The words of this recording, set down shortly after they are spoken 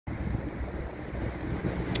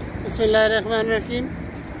बिस्मिल्लाहिर्रहमानिर्रहीम।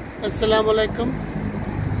 अस्सलामुअलैकुम।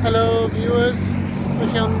 Hello viewers,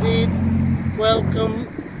 खुश आमदीद, वेलकम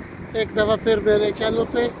एक दफ़ा फिर मेरे चैनल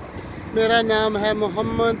पे। मेरा नाम है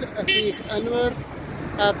मोहम्मद अतीक अनवर।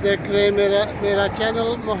 आप देख रहे हैं मेरा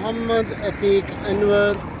channel Mohammad Atiq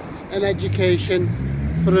Anwar an education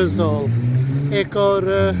for us all. एक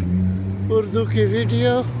और उर्दू की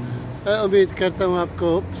वीडियो उम्मीद करता हूँ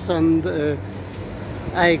आपको पसंद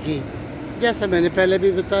आएगी। जैसा मैंने पहले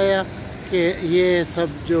भी बताया कि ये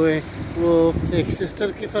सब जो है वो एक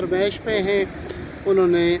सिस्टर की फरमाइश पे हैं।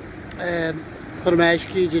 उन्होंने फरमाइश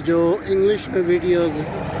की जो इंग्लिश में वीडियोस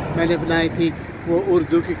मैंने बनाई थी वो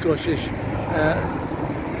उर्दू की कोशिश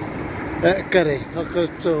करें।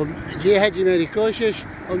 तो ये है जी मेरी कोशिश,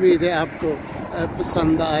 उम्मीद है आपको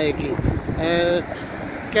पसंद आएगी।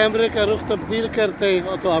 कैमरे का रुख तब्दील करते हैं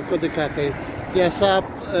और तो आपको दिखाते हैं। जैसा आप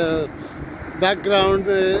बैकग्राउंड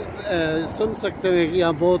में सुन सकते हैं कि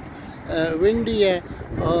यहाँ बहुत विंडी है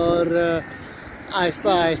और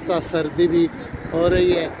आहिस्ता आहिस्ता सर्दी भी हो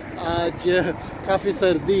रही है। आज काफ़ी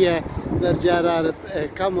सर्दी है, दर्जा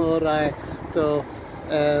हरारत कम हो रहा है। तो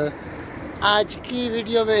आज की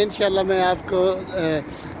वीडियो में इंशाल्लाह मैं आपको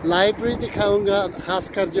लाइब्रेरी दिखाऊंगा,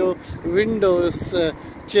 ख़ासकर जो विंडोज़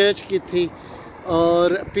चर्च की थी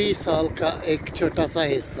और पीस हॉल का एक छोटा सा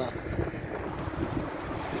हिस्सा।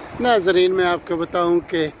 नाज़रीन, मैं आपको बताऊं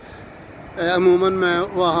कि अमूमन मैं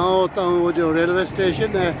वहाँ होता हूँ, वो जो रेलवे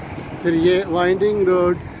स्टेशन है, फिर ये वाइंडिंग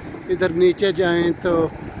रोड, इधर नीचे जाएं तो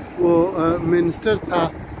वो मिनिस्टर था,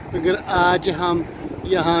 मगर आज हम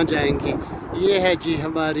यहाँ जाएंगे। ये है जी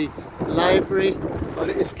हमारी लाइब्रेरी और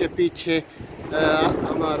इसके पीछे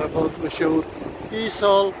हमारा बहुत मशहूर पीस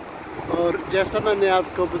हॉल। और जैसा मैंने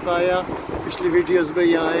आपको बताया पिछली वीडियोस में,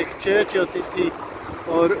 यहाँ एक चर्च होती थी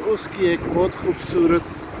और उसकी एक बहुत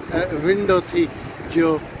खूबसूरत विंडो थी जो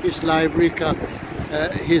इस लाइब्रेरी का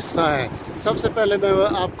हिस्सा है। सबसे पहले मैं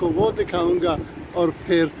आपको वो दिखाऊंगा और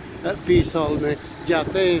फिर पीस हॉल में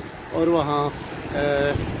जाते हैं और वहाँ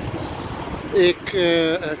एक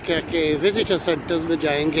क्या के विजिटर सेंटर्स में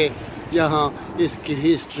जाएंगे जहाँ इसकी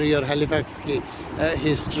हिस्ट्री और हैलिफैक्स की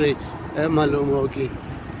हिस्ट्री मालूम होगी।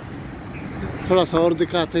 थोड़ा सा और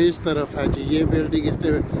दिखाते हैं। इस तरफ है जी ये बिल्डिंग,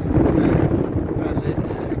 इसमें पहले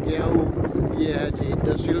गया हूँ। ये है जी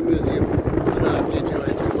इंडस्ट्रियल म्यूज़ियम और आगे जो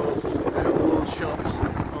है जी वो शॉप्स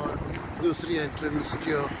और दूसरी एंट्रेंस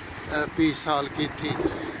जो पीस हॉल की थी।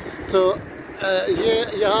 तो ये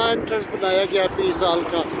यहाँ एंट्रेंस बनाया गया पीस हॉल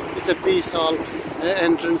का, इसे पीस हॉल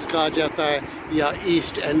एंट्रेंस कहा जाता है या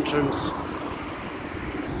ईस्ट एंट्रेंस।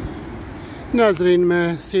 नाजरीन,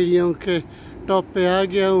 मैं सीढ़ियों के टॉप पे आ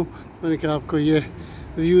गया हूँ। मैंने कहा आपको ये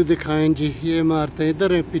व्यू दिखाएं जी। ये इमारतें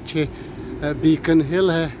इधर हैं, पीछे बीकन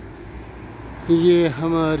हिल है। ये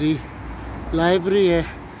हमारी लाइब्रेरी है।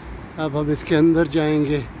 अब हम इसके अंदर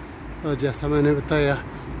जाएंगे और जैसा मैंने बताया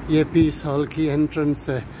ये पीस हॉल की एंट्रेंस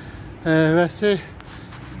है। वैसे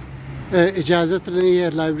इजाज़त नहीं है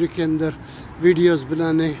लाइब्रेरी के अंदर वीडियोस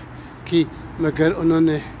बनाने की, मगर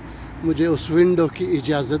उन्होंने मुझे उस विंडो की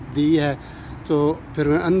इजाज़त दी है। तो फिर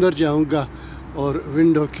मैं अंदर जाऊंगा और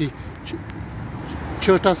विंडो की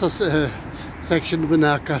छोटा सा सेक्शन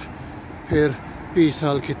बनाकर फिर पीस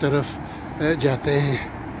हॉल की तरफ जाते हैं।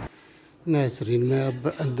 नाज़रीन, मैं अब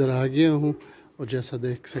अंदर आ गया हूँ और जैसा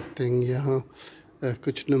देख सकते हैं यहाँ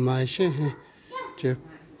कुछ नुमाइशें हैं जो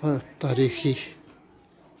तारीख़ी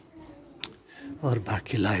और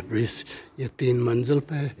बाकी लाइब्रेरीज ये 3 मंजिल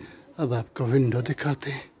पे है। अब आपको विंडो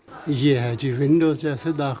दिखाते हैं। ये है जी विंडो।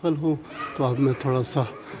 जैसे दाखिल हूँ तो अब मैं थोड़ा सा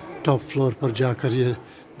टॉप फ्लोर पर जाकर ये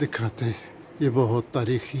दिखाते हैं। ये बहुत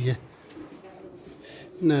तारीख़ी है।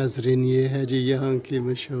 नाज़रीन, ये है जी यहाँ की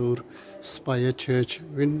मशहूर स्पायर चर्च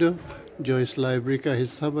विंडो जो इस लाइब्रेरी का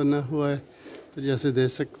हिस्सा बना हुआ है। तो जैसे देख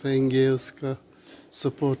सकते हैं ये उसका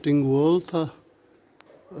सपोर्टिंग वॉल था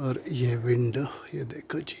और ये विंडो, ये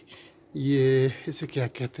देखो जी, ये इसे क्या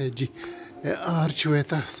कहते हैं जी,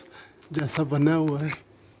 आर्चवेटा जैसा बना हुआ है।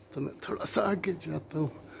 तो मैं थोड़ा सा आगे जाता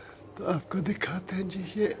हूँ तो आपको दिखाते हैं जी।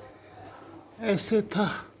 ये ऐसे था,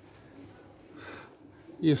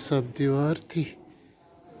 ये सब दीवार थी।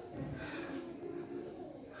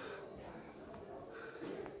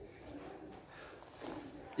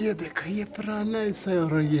 ये देखो ये पुराना हिस्सा है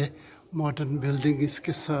और ये मॉडर्न बिल्डिंग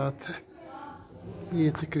इसके साथ है। ये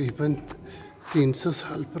तकरीबन 300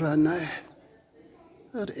 साल पुराना है।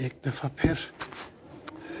 और एक दफ़ा फिर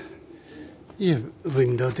ये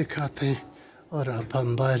विंडो दिखाते हैं और अब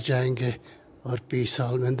हम बाहर जाएंगे और पीस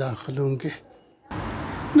हॉल में दाखिल होंगे।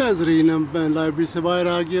 नाज़रीन, अब मैं लाइब्रेरी से बाहर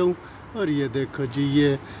आ गया हूँ और ये देखो जी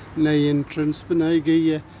ये नई एंट्रेंस बनाई गई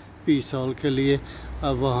है पीस हॉल के लिए।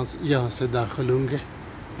 अब यहाँ से दाखिल होंगे।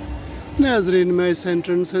 नाजरीन मैं इस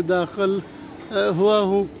एंट्रेंस से दाखिल हुआ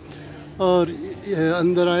हूँ और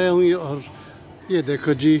अंदर आया हूँ और ये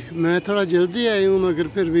देखो जी मैं थोड़ा जल्दी आई हूँ मगर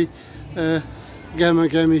फिर भी गहमा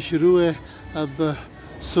गहमी शुरू है। अब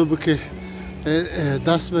सुबह के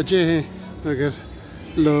 10 बजे हैं मगर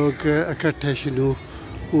लोग इकट्ठे शुरू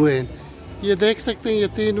हुए हैं। ये देख सकते हैं ये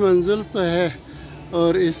 3 मंजिल पर है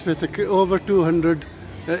और इस पे तक ओवर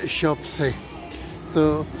 200 शॉप्स है। तो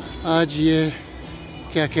आज ये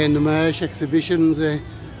क्या क्या नुमाइश एग्ज़िबिशन्स हैं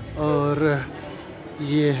और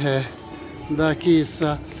ये है बाकी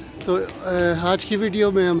हिस्सा। तो आज की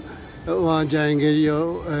वीडियो में हम वहाँ जाएंगे, ये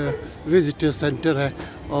विज़िटर सेंटर है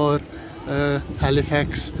और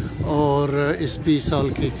हैलिफैक्स और इस पीस हॉल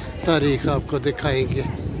की तारीख़ आपको दिखाएंगे।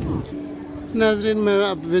 नाज़रीन मैं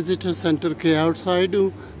अब विज़िटर सेंटर के आउटसाइड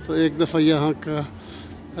हूँ तो एक दफ़ा यहाँ का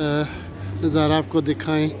नज़ारा आपको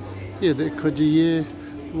दिखाएं। ये देखो जी ये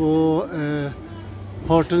वो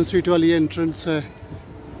हॉट एंड स्वीट वाली एंट्रेंस है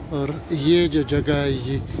और ये जो जगह है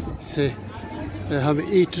ये इसे हम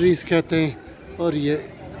ईटरीज कहते हैं और ये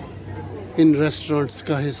इन रेस्टोरेंट्स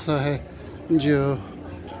का हिस्सा है जो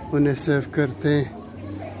उन्हें सर्व करते हैं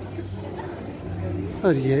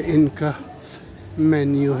और ये इनका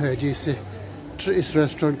मेन्यू है जिसे इस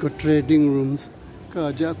रेस्टोरेंट को ट्रेडिंग रूम्स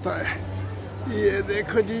कहा जाता है। ये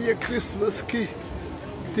देखो जी ये क्रिसमस की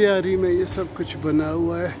तैयारी में ये सब कुछ बना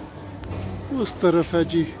हुआ है। उस तरफ है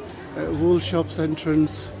जी वूल शॉप्स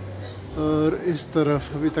एंट्रेंस और इस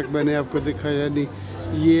तरफ अभी तक मैंने आपको दिखाया नहीं,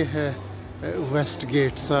 ये है वेस्ट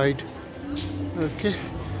गेट साइड। ओके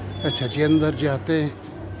अच्छा जी अंदर जाते हैं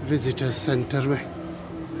विज़िटर सेंटर में।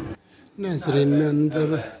 नाज़रीन में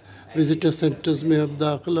अंदर विज़िटर सेंटर्स में अब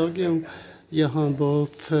दाखिल हो गया हूँ। यहाँ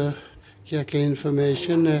बहुत क्या क्या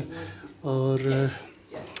इंफॉर्मेशन है और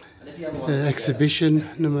एग्ज़िबिशन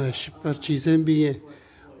नुमाइश पर चीज़ें भी हैं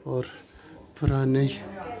और पुराने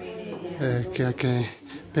क्या कहें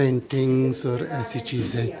पेंटिंग्स और ऐसी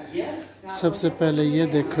चीज़ें। सबसे पहले ये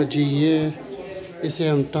देखो जी ये इसे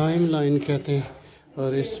हम टाइम लाइन कहते हैं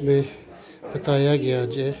और इसमें बताया गया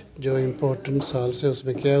जो इम्पोर्टेंट साल से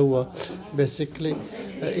उसमें क्या हुआ। बेसिकली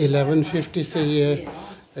 1150 से ये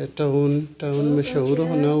टाउन मशहूर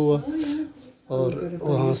होना हुआ और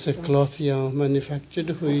वहाँ से क्लॉथ यहाँ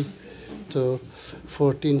मैन्युफैक्चर्ड हुई तो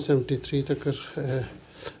 1473 तक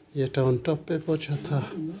ये टाउन टॉप पे पहुँचा था।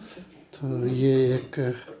 तो ये एक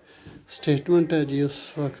स्टेटमेंट है जी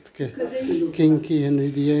उस वक्त के किंग की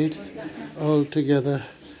Henry VIII all together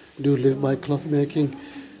do live by cloth making.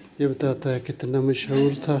 ये बताता है कितना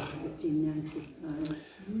मशहूर था।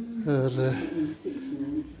 और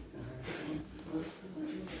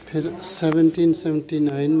फिर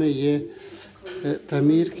 1779 में ये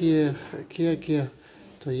तमीर किया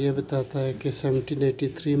तो ये बताता है कि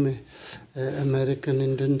 1783 में अमेरिकन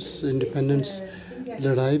इंडिपेंडेंस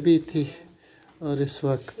लड़ाई भी थी और इस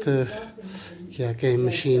वक्त क्या कहें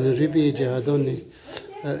मशीनरी भी ईजाद होनी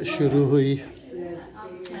शुरू हुई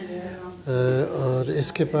और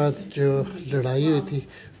इसके बाद जो लड़ाई हुई थी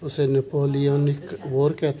उसे नेपोलियनिक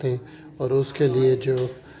वॉर कहते हैं और उसके लिए जो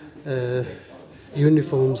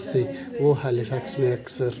यूनिफॉर्म्स थी वो हैलिफैक्स में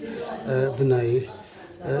अक्सर बनाई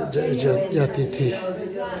जाती थी।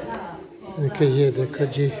 कि ये देखो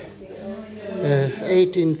जी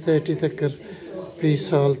 1830 तक पीस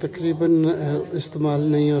हॉल तकरीबन इस्तेमाल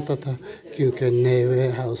नहीं होता था क्योंकि नए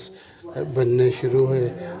वेयर हाउस बनने शुरू हुए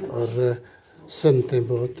और सनतें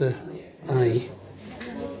बहुत आई।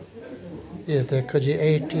 ये देखो जी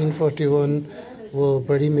 1841 वो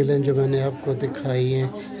बड़ी मिलें जो मैंने आपको दिखाई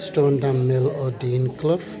हैं स्टोन डैम मिल और डीन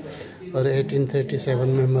क्लिफ और 1837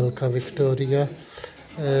 में मलका विक्टोरिया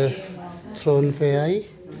थ्रोन पे आई।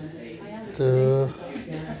 तो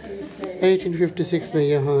 1856 में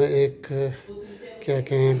यहाँ एक क्या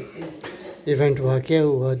कहें इवेंट वाक़या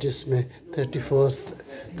हुआ जिसमें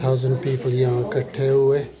 34,000 पीपल यहाँ इकट्ठे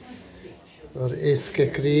हुए और इसके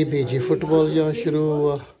करीब ही जी फुटबॉल यहाँ शुरू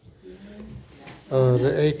हुआ। और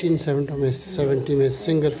 1870 में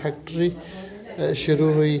सिंगर फैक्ट्री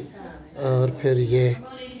शुरू हुई और फिर ये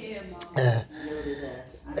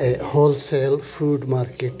होलसेल फूड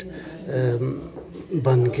मार्केट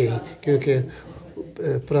बन गई क्योंकि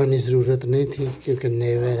पुरानी ज़रूरत नहीं थी क्योंकि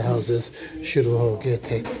नए वेयर हाउसेस शुरू हो गए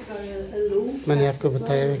थे। मैंने आपको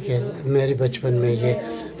बताया कि मेरे बचपन में ये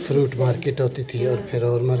फ्रूट मार्केट होती थी और फिर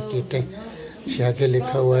और मार्केटें। आगे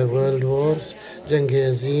लिखा हुआ है वर्ल्ड वॉर्स जंग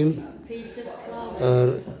अज़ीम और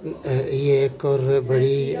ये एक और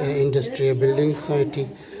बड़ी इंडस्ट्रियल बिल्डिंग सोसाइटी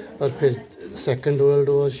और फिर सेकंड वर्ल्ड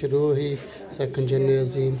वॉर शुरू हुई सेकंड जंग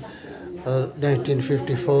अज़ीम और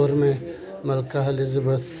 1954 में मलका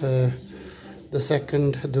एलिज़ाबेथ द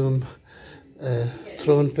सेकंड धूम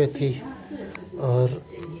थ्रोन पे थी और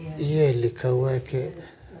ये लिखा हुआ है कि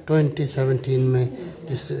 2017 में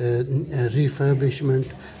जिस रिफर्बिशमेंट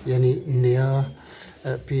यानी नया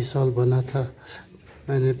पीस हॉल बना था।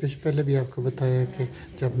 मैंने पहले भी आपको बताया कि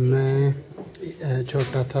जब मैं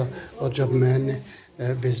छोटा था और जब मैंने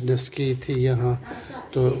बिज़नेस की थी यहाँ,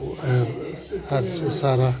 तो हर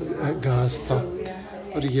सारा घास था।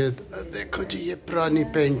 और ये देखो जी, ये पुरानी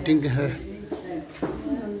पेंटिंग है।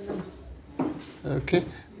 ओके,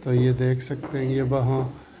 तो ये देख सकते हैं, ये वहाँ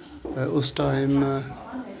उस टाइम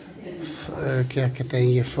क्या कहते हैं,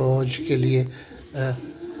 ये फ़ौज के लिए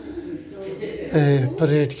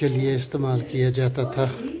परेड के लिए इस्तेमाल किया जाता था।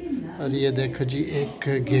 और ये देखो जी,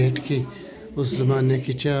 एक गेट की उस ज़माने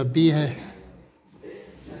की चाबी है।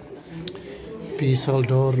 पीस हॉल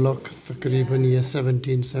डोर लॉक तकरीबन ये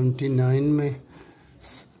 1779 में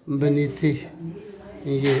बनी थी।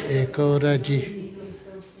 ये एक और है जी।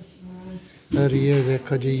 और ये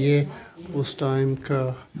देखो जी, ये उस टाइम का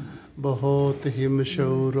बहुत ही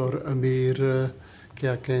मशहूर और अमीर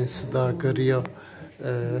क्या कहें सदागर या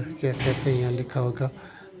क्या कहते हैं, यहाँ लिखा होगा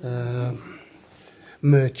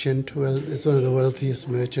merchant, is one of the वेल्थीस्ट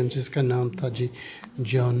merchants. इसका नाम था जी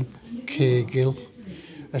जॉन खेगिल।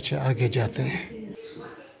 अच्छा, आगे जाते हैं।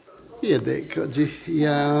 ये देखो जी,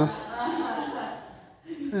 यहाँ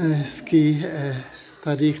इसकी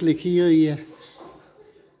तारीख लिखी हुई है।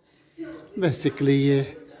 बेसिकली ये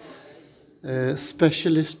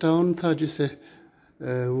स्पेशलिस्ट टाउन था जिसे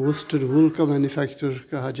वुस्टर वूल का मैन्युफैक्चर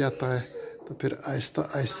कहा जाता है। तो फिर आहिस्ता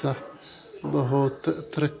आहिस्ता बहुत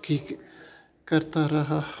तरक्की करता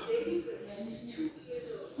रहा।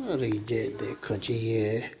 अरे ये देखो जी,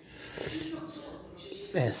 ये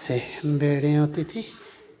ऐसे बेड़ें होती थी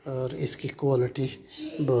और इसकी क्वालिटी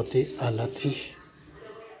बहुत ही आला थी।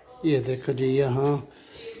 ये देखो जी, यहाँ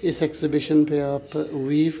इस एग्ज़िबिशन पे आप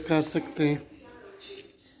वीव कर सकते हैं।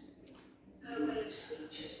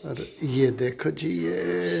 और ये देखो जी,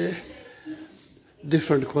 ये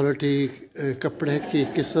डिफरेंट क्वालिटी कपड़े की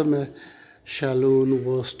किस्म है। शैलून,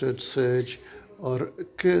 वोस्टेड, सर्ज और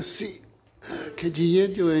कैसी कि जी, ये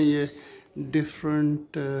जो है ये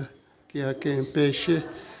डिफरेंट क्या कहें पेशे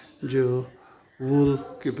जो वूल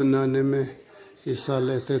के बनाने में हिस्सा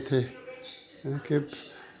लेते थे, कि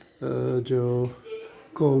जो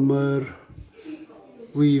कोमर,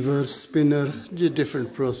 वीवर, स्पिनर, ये डिफरेंट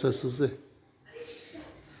प्रोसेसेस है।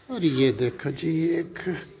 और ये देखो जी, एक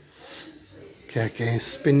क्या कहें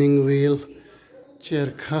स्पिनिंग व्हील,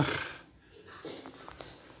 चरखा।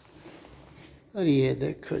 और ये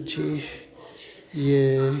देखो जी,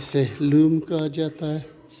 ये इसे लूम कहा जाता है।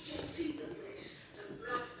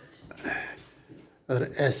 और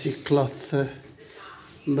ऐसी क्लॉथ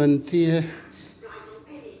बनती है।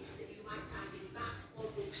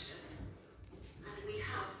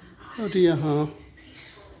 और यहाँ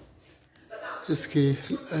इसकी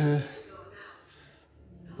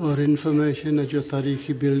और इन्फॉर्मेशन है, जो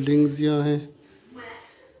तारीखी बिल्डिंग्स यहाँ हैं।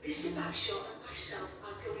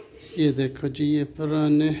 ये देखो जी, ये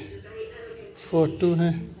पुराने फ़ोटो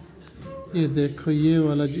हैं। ये देखो, ये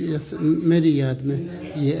वाला जी मेरी याद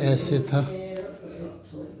में ये ऐसे था।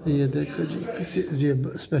 ये देखो जी, किसी ये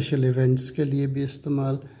स्पेशल इवेंट्स के लिए भी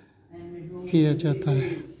इस्तेमाल किया जाता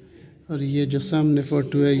है। और ये जो सामने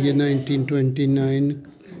फ़ोटो है, ये 1929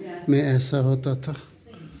 में ऐसा होता था।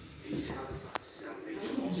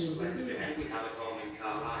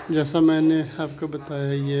 जैसा मैंने आपको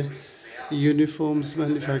बताया, ये यूनिफॉर्म्स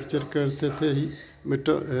मैन्युफैक्चर करते थे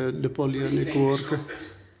नेपोलियनिक वॉर के,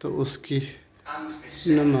 तो उसकी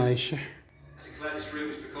नुमाइश है।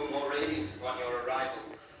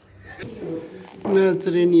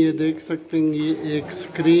 नाज़रीन, ये देख सकते हैं, ये एक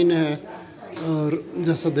स्क्रीन है और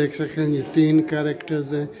जैसा देख सकते हैं, ये 3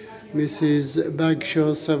 कैरेक्टर्स हैं। मिसिस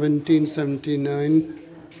बैगशॉ 1779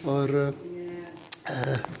 और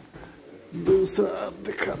दूसरा आप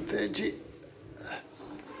दिखाते हैं जी,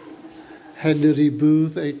 हेनरी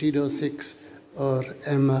बूथ 1806 और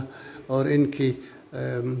एमा। और इनकी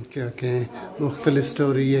क्या कहें मुख्तलिफ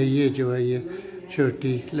स्टोरी है। ये जो है, ये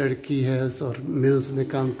छोटी लड़की है और मिल्स में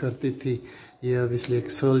काम करती थी। ये ऑब्वियसली एक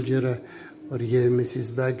सोल्जर है। और ये मिसिस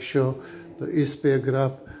बैगशॉ। तो इस पे अगर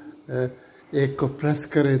आप एक को प्रेस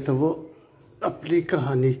करें तो वो अपनी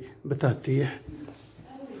कहानी बताती है।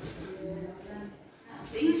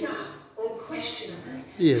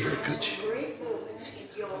 ये देखो जी,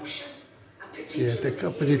 ये देखो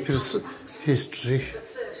अपनी फिर हिस्ट्री।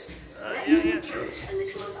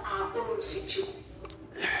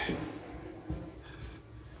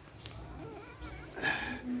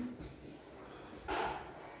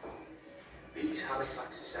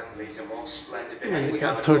 मैंने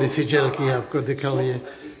कहा थोड़ी सी झलकी आपको दिखाऊं ये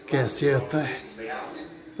कैसे आता है।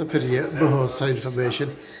 तो फिर ये बहुत सा इंफॉर्मेशन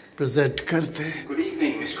प्रेजेंट करते हैं। Good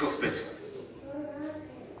evening, Miss Cuthbert.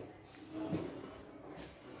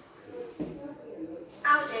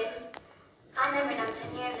 Howdy. I'm Erin, I'm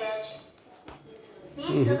 10 years of age. Me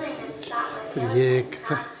and Tilling and Statler फिर ये एक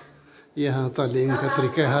यहाँ तालीम का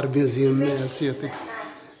तरीका हर म्यूज़ियम में ऐसी होती है।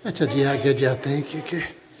 अच्छा जी आगे जाते हैं क्योंकि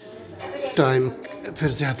टाइम फिर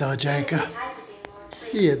ज़्यादा हो जाएगा।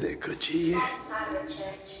 ये देखो जी ये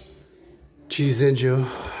चीज़ें जो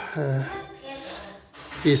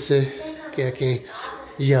इसे क्या कहें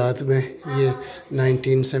याद में ये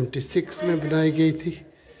 1976 में बनाई गई थी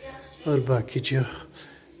और बाकी जो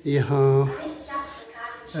यहाँ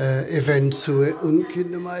इवेंट्स हुए उनकी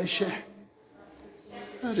नुमाइश है।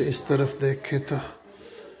 और इस तरफ देखें तो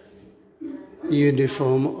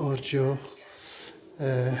यूनिफॉर्म और जो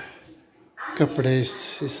कपड़े इस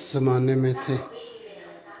ज़माने में थे।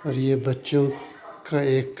 और ये बच्चों का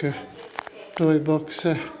एक टॉय बॉक्स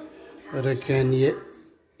है और अगेन ये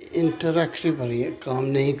इंटरैक्टिव और ये काम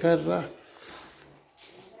नहीं कर रहा।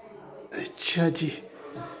 अच्छा जी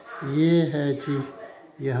ये है जी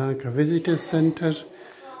यहाँ का विजिटर सेंटर।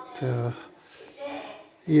 तो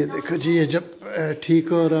ये देखो जी ये जब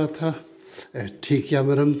ठीक हो रहा था, ठीक या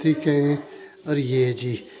मरम्मती कहें। और ये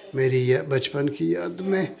जी मेरी ये बचपन की याद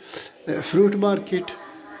में फ्रूट मार्केट।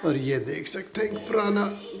 और ये देख सकते हैं पुराना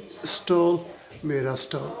स्टॉल, मेरा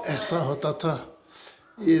स्टॉल ऐसा होता था।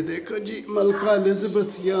 ये देखो जी मलका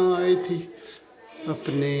एलिज़ाबेथ यहाँ आई थी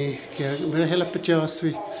अपने क्या मेरा ख्याल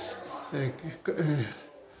 50वीं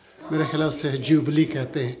मेरा ख्याल से जुबली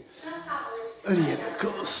कहते हैं। और ये देखो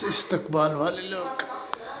इस्तकबाल वाले लोग।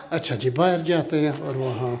 अच्छा जी बाहर जाते हैं और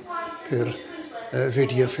वहाँ फिर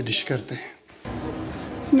वीडियो फिनिश करते हैं।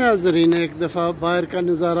 नाज़रीन एक दफ़ा बाहर का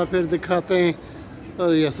नज़ारा फिर दिखाते हैं।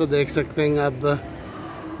 और ऐसा देख सकते हैं अब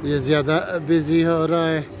ये ज़्यादा बिज़ी हो रहा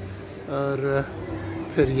है और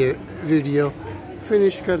फिर ये वीडियो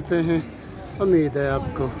फिनिश करते हैं। उम्मीद है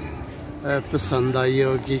आपको पसंद आई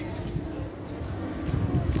होगी।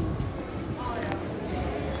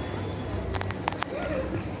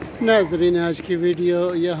 नाज़रीन आज की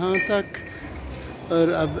वीडियो यहाँ तक और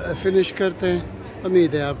अब फिनिश करते हैं।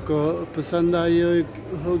 उम्मीद है आपको पसंद आई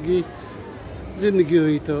होगी। ज़िंदगी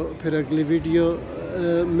हुई तो फिर अगली वीडियो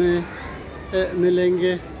में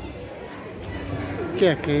मिलेंगे।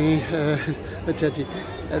 क्या कहें अच्छा जी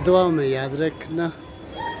दुआ में याद रखना,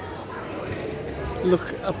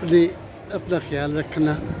 अपना ख्याल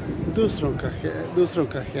रखना, दूसरों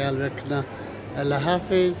का ख्याल रखना। अल्लाह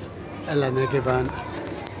हाफिज़, अल्लाह निगहबान।